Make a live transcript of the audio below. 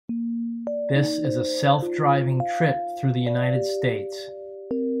This is a self-driving trip through the United States.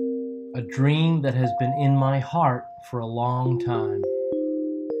 A dream that has been in my heart for a long time.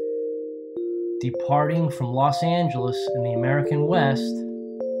 Departing from Los Angeles in the American West,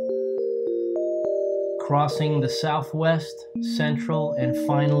 crossing the southwest, central, and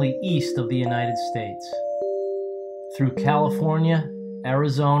finally east of the United States. Through California,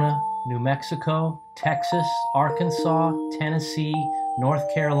 Arizona, New Mexico, Texas, Arkansas, Tennessee, North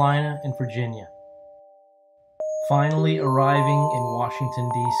Carolina, and Virginia. Finally arriving in Washington,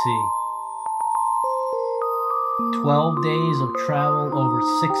 D.C. 12 days of travel over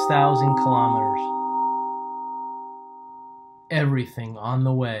 6,000 kilometers. Everything on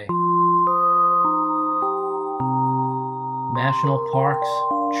the way. National parks,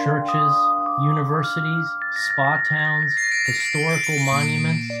 churches, universities, spa towns, historical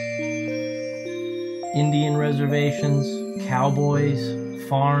monuments, Indian reservations, cowboys,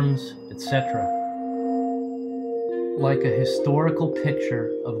 farms, etc. Like a historical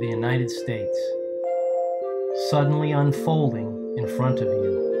picture of the United States, suddenly unfolding in front of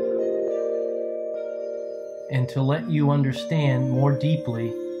you. And to let you understand more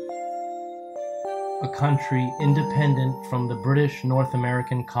deeply, a country independent from the British North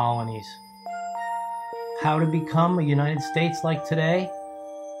American colonies. How to become a United States like today?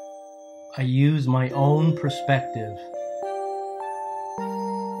 I use my own perspective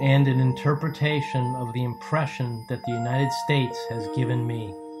and an interpretation of the impression that the United States has given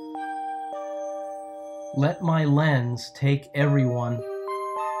me. Let my lens take everyone.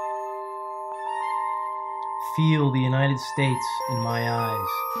 Feel the United States in my eyes.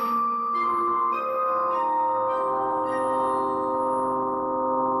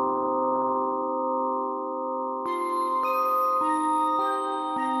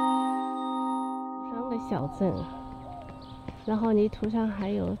的小镇，然后离途上还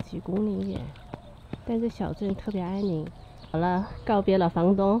有几公里远，但是小镇特别安宁。好了，告别了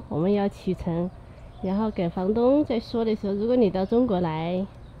房东，我们要启程。然后给房东在说的时候，如果你到中国来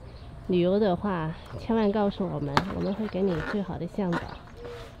旅游的话，千万告诉我们，我们会给你最好的向导。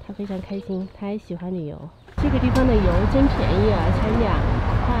他非常开心，他也喜欢旅游。这个地方的油真便宜啊，才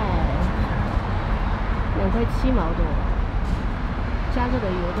2块7毛多。 加热的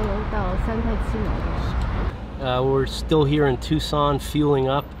油都到3块7毛多。We're still here in Tucson, fueling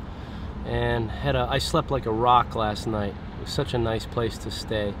up, and I slept like a rock last night. It was such a nice place to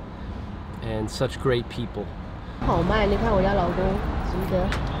stay, and such great people. 好慢，你看我家老公，值得。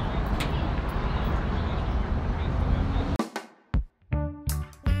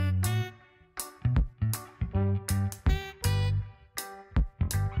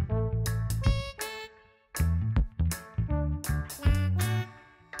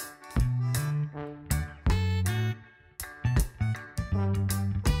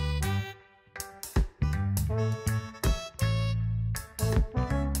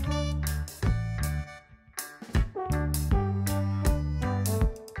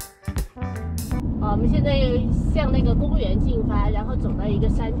 我们现在向那个公园进发，然后走到一个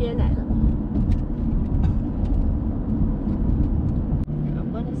山边来了。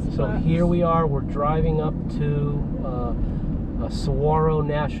So here we are. We're driving up to Saguaro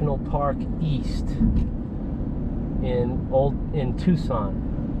National Park East in Tucson,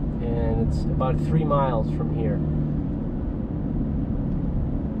 and it's about 3 miles from here.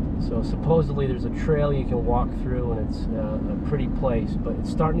 So supposedly there's a trail you can walk through, and it's a pretty place, but it's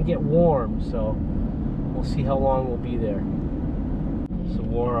starting to get warm, so we'll see how long we'll be there.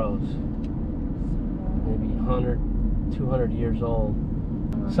 Saguaros, maybe 100, 200 years old.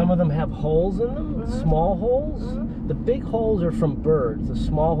 Some of them have holes in them, small holes. The big holes are from birds. The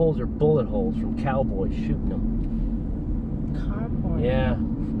small holes are bullet holes from cowboys shooting them. Cowboy? Yeah,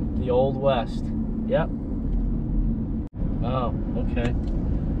 the Old West. Yep. Oh, okay.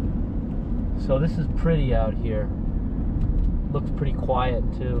 So this is pretty out here. Looks pretty quiet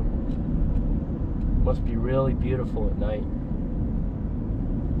too. Must be really beautiful at night.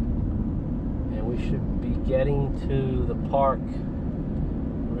 And we should be getting to the park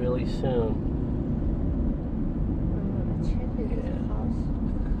really soon.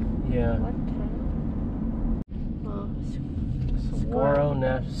 Yeah. What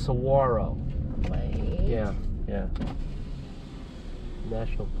time? Saguaro. Wait. Yeah, yeah.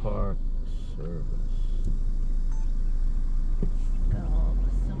 National Park Service. Oh,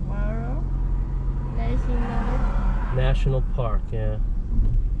 Saguaro National Park, yeah.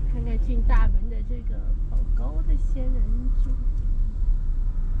 看看进大门的这个好高的仙人掌。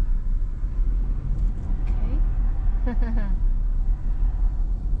OK， 哈哈哈。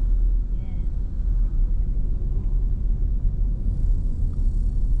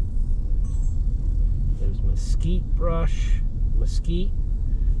mesquite brush, mesquite.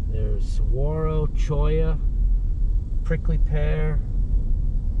 There's saguaro, cholla, prickly pear.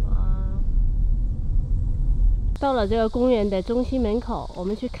 哇！到了这个公园的中心门口，我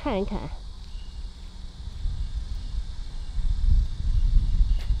们去看一看。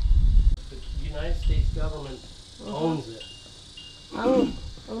The United States government owns it.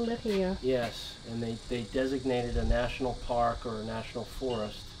 Over here. Yes, and they designated a national park or a national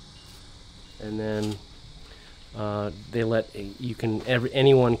forest, and then they let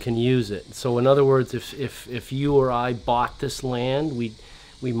anyone can use it. So in other words, if you or I bought this land,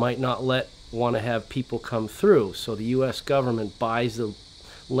 we might not want to have people come through. So the U.S. government buys the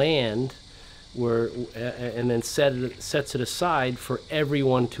land and then sets it aside for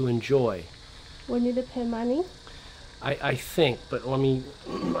everyone to enjoy. We need to pay money. I think, but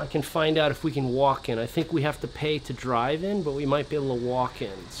I can find out if we can walk in. I think we have to pay to drive in, but we might be able to walk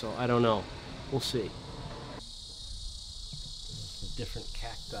in. So I don't know. We'll see. Different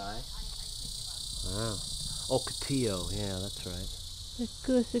cacti. Wow. Ocotillo, yeah, that's right.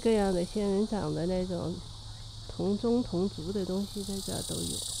 各式各样的仙人掌的那种同宗同族的东西在这儿都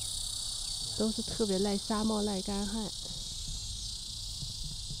有，都是特别耐沙漠、耐干旱。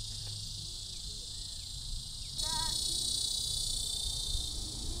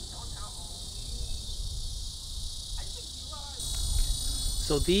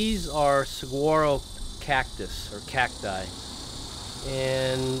So these are saguaro cactus or cacti,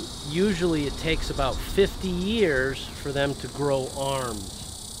 and usually it takes about 50 years for them to grow arms.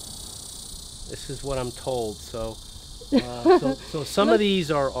 This is what I'm told. So some of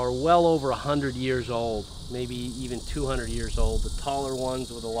these are well over 100 years old, maybe even 200 years old. The taller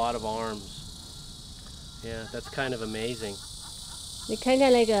ones with a lot of arms. Yeah, that's kind of amazing. 你看看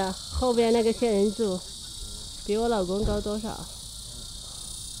那个后边那个仙人柱，比我老公高多少？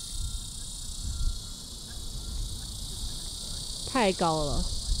太高了。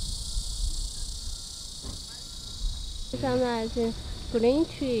上面是 green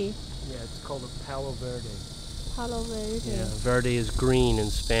tree. Yeah, it's called a palo verde. Palo verde. Yeah, verde is green in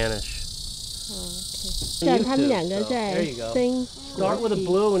Spanish. Okay. 像他们两个在生。Start with a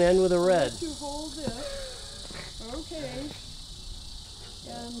blue and end with a red. To hold it. Okay.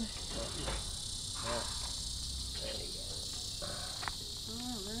 And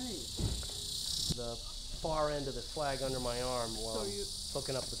all right. The far end of the flag under my arm while I'm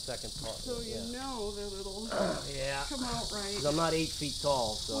hooking up the second part. So you know that it'll yeah. come out right. 'Cause I'm not 8 feet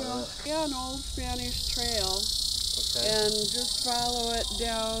tall, so. Well, yeah, an old Spanish trail. Okay. And just follow it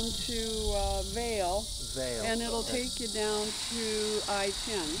down to Vale. Vale. And it'll take you down to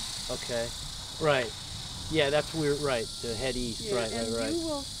I-10. Okay. Right. Yeah, that's weird. Right. To head east. Yeah, Right. and Right. you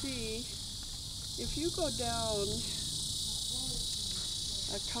will see, if you go down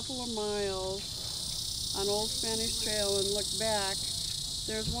a couple of miles on Old Spanish Trail and look back,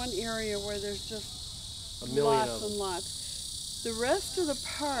 there's one area where there's just A million lots of them. and lots. The rest of the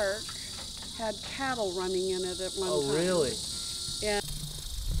park had cattle running in it at one time. Oh, really? And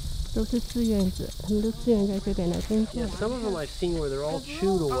都是志愿者，他们都志愿在这边来工作 Yeah. Some of them I've seen where they're all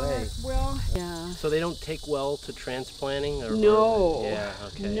chewed away. Well, yeah. So they don't take well to transplanting? Or, No. Yeah,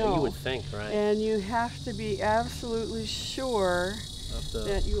 okay. No. You would think, right? And you have to be absolutely sure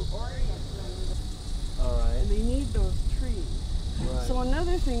that you orient them. All right. And they need those trees. Right. So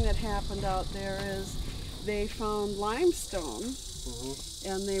another thing that happened out there is they found limestone,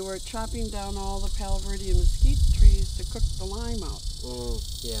 and they were chopping down all the Palo Verde and mesquite trees to cook the lime out.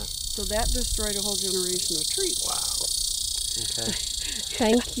 Yeah. So that destroyed a whole generation of trees. Wow. Okay.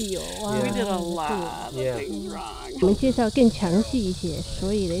 Thank you. 哇 We did a lot of Yeah. things wrong. 我们介绍更详细一些，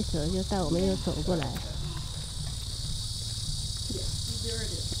所以那时候就带我们又走过来。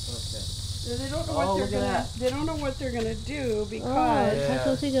Okay. They don't know Oh, what look at that. they don't know what they're gonna do 哦， because 他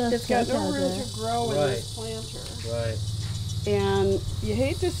说这个 it's 小 got 小 no room 的 to grow in Right. this planter. Right. And you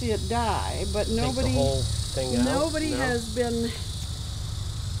hate to see it die, but Take the nobody whole thing out? nobody No? has been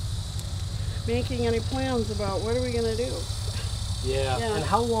making any plans about what are we gonna do. Yeah. Yeah. And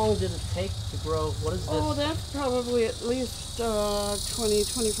how long did it take to grow? What is this? Oh, that's probably at least 20,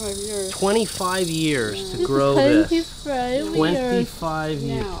 25 years. 25 years to This grow is this. 25 years. 25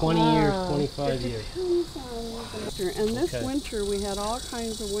 years. Now. 20 years, Wow. 25 years. Depends on the winter. And this Okay. winter we had all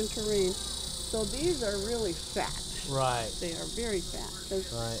kinds of winter rain. So these are really fat. Right. They are very fat. 'Cause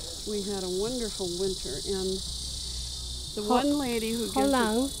Right. we had a wonderful winter. And the How- one lady who How gives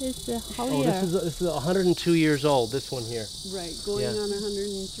long is how Oh, year? this is 102 years old. This one here. right, going Yeah. on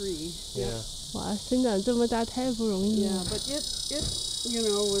 103. Yeah. 哇，生长这么大太不容易 Yeah, 了。 but it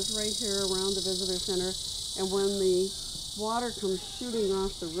was right here around the visitor center, and when the water comes shooting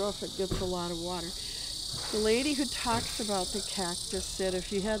off the roof, it gets a lot of water. The lady who talks about the cactus said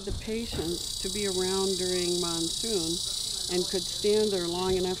if you had the patience to be around during monsoon and could stand there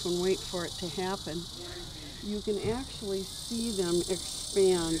long enough and wait for it to happen, you can actually see them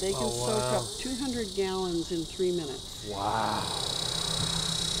expand. They can soak up 200 gallons in 3 minutes. Wow.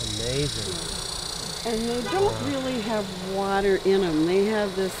 Amazing. And they don't really have water in them. They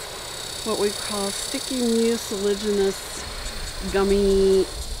have this, what we call sticky mucilaginous gummy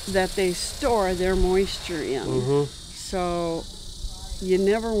that they store their moisture in. So you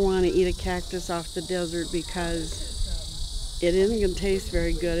never want to eat a cactus off the desert because it isn't going to taste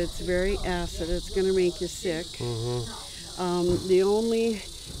very good. It's very acid. It's going to make you sick. The only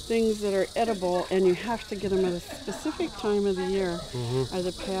things that are edible, and you have to get them at a specific time of the year, are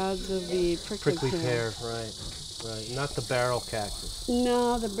the pads of the prickly pear. Right, right. Not the barrel cactus.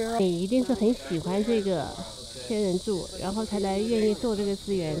 No, the barrel. 你一定是很喜欢这个仙人柱，然后才来愿意做这个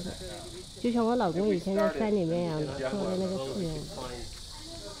志愿者。就像我老公以前在山里面一样的，做的那个志愿者。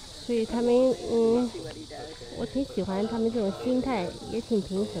所以他们，我挺喜欢他们这种心态，也挺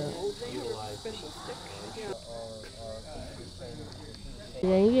平和。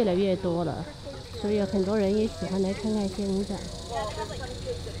人越来越多了，所以很多人也喜欢来看看仙人掌。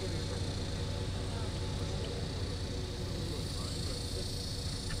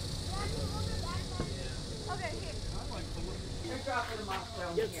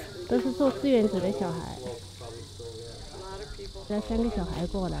都是做志愿者的小孩。带3个小孩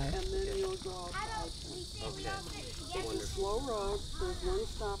过来。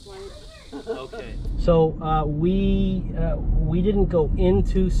Okay. So we didn't go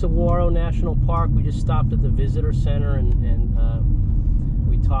into Saguaro National Park. We just stopped at the visitor center and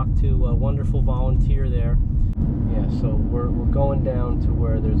we talked to a wonderful volunteer there. Yeah. So we're going down to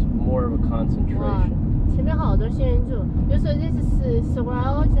where there's more of a concentration. 前面好多仙人柱。You said this is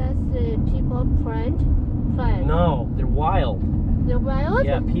Saguaro, just people plant. No, they're wild. They're wild?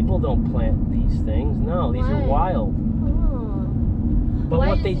 Yeah, people don't plant these things. No, these are wild. But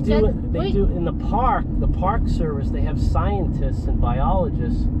what they do in the Park Service, they have scientists and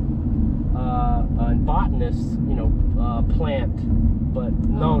biologists and botanists, plant. But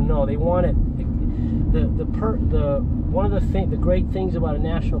no, they want it. One of the great things about a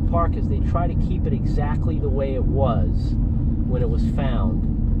national park is they try to keep it exactly the way it was when it was found.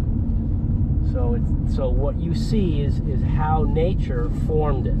 So what you see is how nature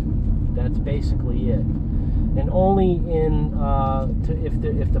formed it. That's basically it. And only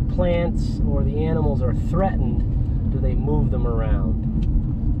if the plants or the animals are threatened do they move them around.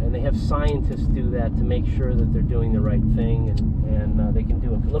 And they have scientists do that to make sure that they're doing the right thing and they can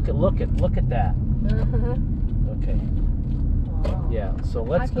do it. Look at that. Okay. Yeah. So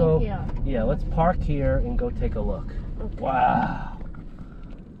let's go. Yeah, let's park here and go take a look. Okay. Wow.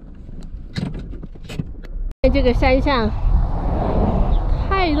 在这个山上，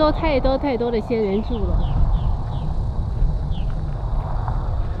太多的仙人柱了。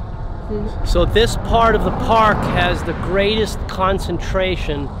So this part of the park has the greatest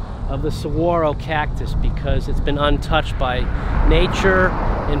concentration of the saguaro cactus because it's been untouched by nature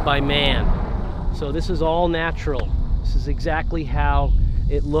and by man. So this is all natural. This is exactly how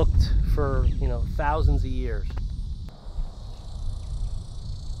it looked for, thousands of years.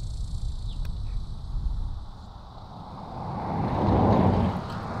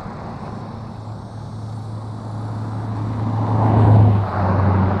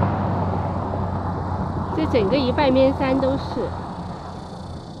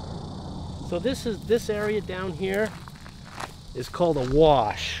 So this area down here is called a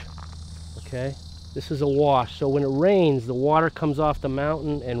wash. Okay, this is a wash. So when it rains, the water comes off the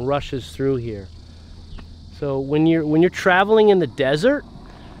mountain and rushes through here. So when you're traveling in the desert,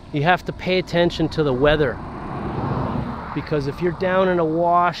 you have to pay attention to the weather. Because if you're down in a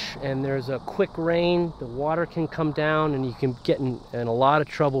wash and there's a quick rain, the water can come down and you can get in a lot of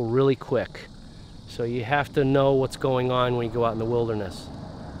trouble really quick. So you have to know what's going on when you go out in the wilderness.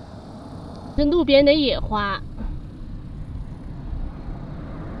 是路边的野花。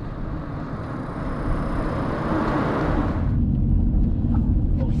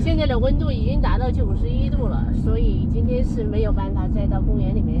现在的温度已经达到91度了，所以今天是没有办法再到公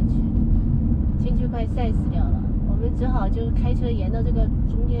园里面去，天气快晒死掉了。我们只好就开车沿到这个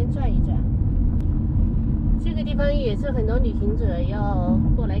中间转一转。这个地方也是很多旅行者要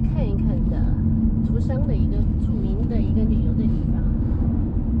过来看一看的。 图桑的一个著名的一个旅游的地方，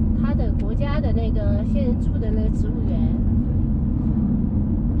它的国家的那个仙人柱的那个植物园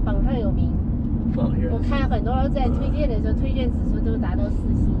榜上有名。我看很多人在推荐的时候，推荐指数都达到4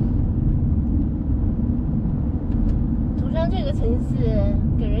星。图桑这个城市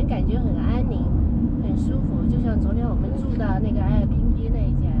给人感觉很安宁、很舒道那个爱尔宾那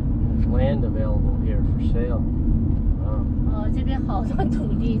一家。There's land available here for sale. Wow. 哦，这边好多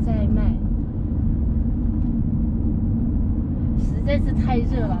土地在卖，实在是太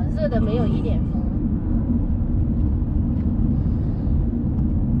热了，热的没有一点风。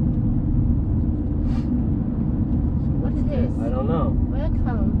What is this? I don't know.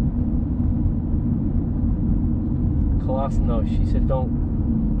 Welcome. No, she said don't.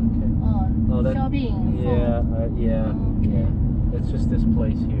 Okay. Oh, shopping. Yeah, yeah, Okay. yeah. It's just this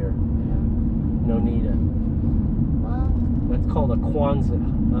place here. No need it. Wow. That's called a Kwanzaa.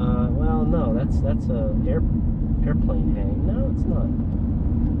 Well, no, that's a airplane hang. No, it's not.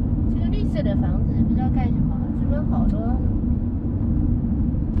 这个绿色的房子不知道干什么，这边好多。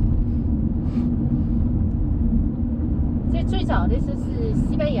在最早的时候是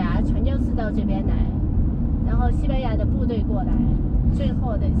西班牙传教士到这边来，然后西班牙的部队过来，最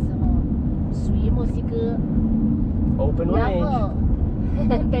后的时候属于墨西哥， Open 然 range. 后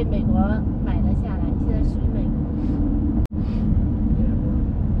被美国买了下来，现在属于美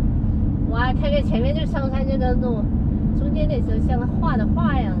国。哇，看看前面就上山这个路，中间的时候像画的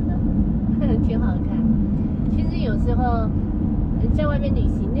画一样的，挺好看。其实有时候在外面旅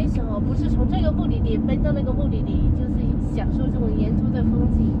行的时候，不是从这个目的地奔到那个目的地，就是享受这种沿途的风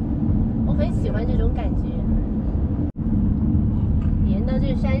景。我很喜欢这种感觉。沿到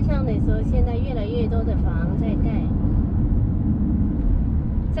这山上的时候，现在越来越多的房在盖。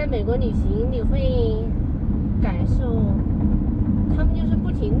在美国旅行，你会感受，他们就是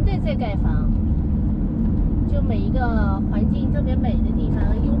不停的在盖房，就每一个环境特别美的地方、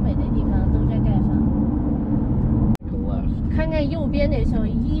优美的地方都在盖房。看看右边的时候，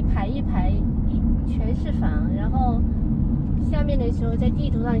一排一排全是房，然后下面的时候在地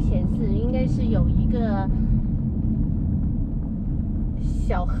图上显示应该是有一个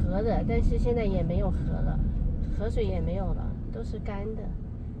小河的，但是现在也没有河了，河水也没有了，都是干的。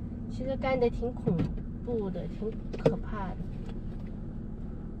其实干的挺恐怖的，挺可怕的。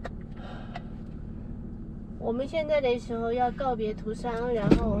我们现在的时候要告别途商，然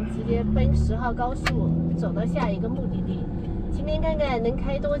后直接奔10号高速走到下一个目的地。今天看看能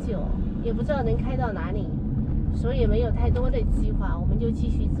开多久，也不知道能开到哪里，所以没有太多的计划，我们就继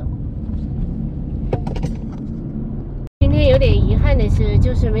续走。今天有点遗憾的是，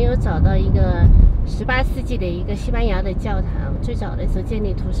就是没有找到一个18世纪的一个西班牙的教堂。最早的时候建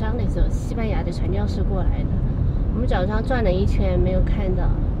立途商的时候，西班牙的传教士过来的。我们早上转了一圈没有看到，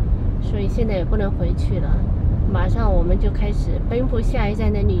所以现在也不能回去了。马上我们就开始奔赴下一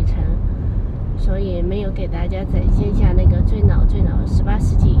站的旅程，所以没有给大家展现下那个最老18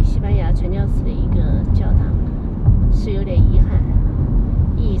世纪西班牙传教士的一个教堂，是有点遗憾。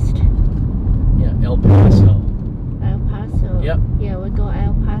East. Yeah, El Paso. El Paso. Yep. Yeah, we go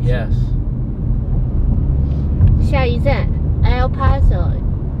El Paso. Yes. 下一站 El Paso，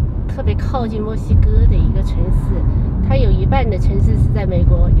 特别靠近墨西哥的一个城市，它有一半的城市是在美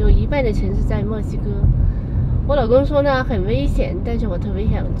国，有一半的城市在墨西哥。我老公说呢很危险，但是我特别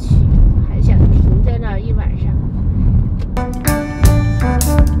想去，还想停在那儿一晚上。